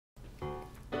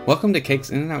Welcome to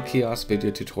Cake's In Out Kiosk video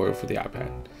tutorial for the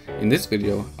iPad. In this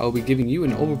video, I will be giving you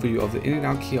an overview of the In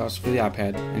Out Kiosk for the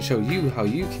iPad and show you how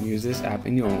you can use this app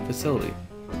in your own facility.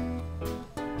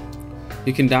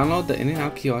 You can download the In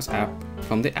Out Kiosk app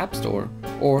from the App Store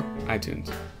or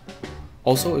iTunes.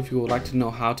 Also, if you would like to know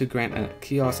how to grant a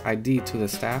kiosk ID to the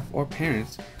staff or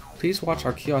parents, please watch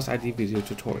our kiosk ID video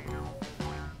tutorial.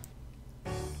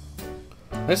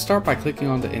 Let's start by clicking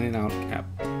on the In Out app.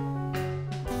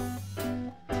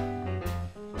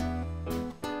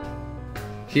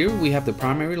 Here we have the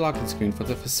primary login screen for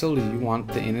the facility you want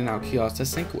the In Out Kiosk to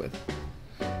sync with.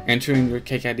 Enter in your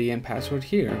Cake ID and password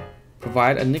here,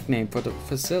 provide a nickname for the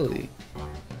facility,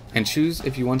 and choose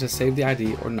if you want to save the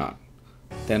ID or not.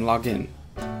 Then log in.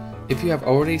 If you have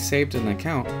already saved an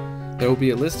account, there will be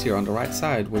a list here on the right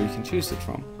side where you can choose it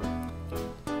from.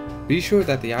 Be sure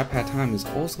that the iPad time is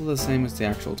also the same as the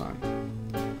actual time.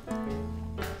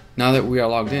 Now that we are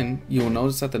logged in, you will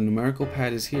notice that the numerical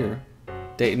pad is here,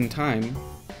 date and time,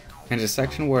 and a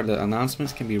section where the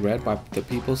announcements can be read by the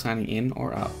people signing in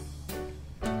or out.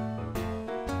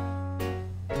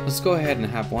 Let's go ahead and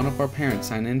have one of our parents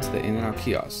sign in to the In Out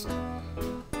Kiosk.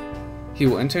 He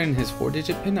will enter in his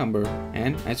 4-digit PIN number,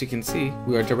 and as you can see,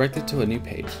 we are directed to a new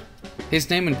page. His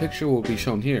name and picture will be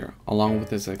shown here, along with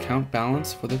his account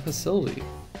balance for the facility.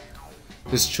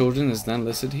 His children is then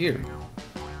listed here.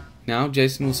 Now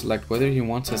Jason will select whether he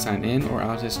wants to sign in or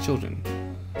out his children.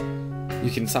 You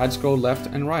can side scroll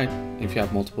left and right if you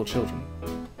have multiple children.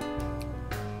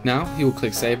 Now he will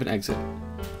click Save and Exit.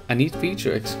 A neat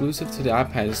feature exclusive to the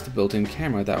iPad is the built-in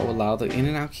camera that will allow the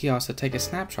In Out Kiosk to take a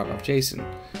snapshot of Jason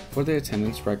for the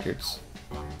attendance records.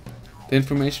 The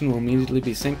information will immediately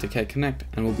be synced to Cake Connect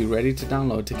and will be ready to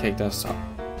download to Cake Desktop.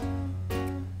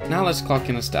 Now let's clock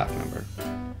in a staff member.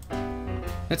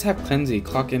 Let's have Clenzy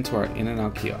clock into our In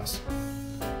Out Kiosk.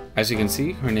 As you can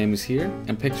see, her name is here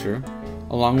and picture,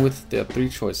 along with the 3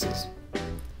 choices.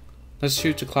 Let's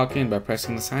choose to clock in by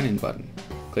pressing the sign in button.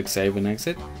 Click Save and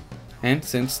Exit, and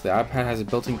since the iPad has a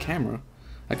built-in camera,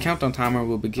 a countdown timer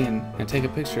will begin and take a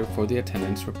picture for the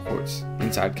attendance reports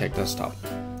inside Cake Desktop.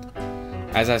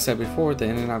 As I said before, the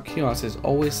In Out Kiosk is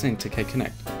always synced to Cake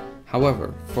Connect.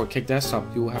 However, for Cake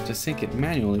Desktop, you will have to sync it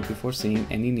manually before seeing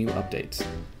any new updates.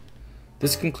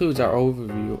 This concludes our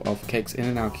overview of Cake's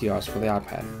In Out Kiosk for the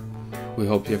iPad. We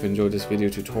hope you have enjoyed this video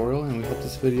tutorial and we hope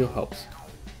this video helps.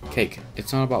 Cake,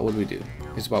 it's not about what we do,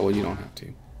 it's about what you don't have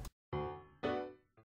to.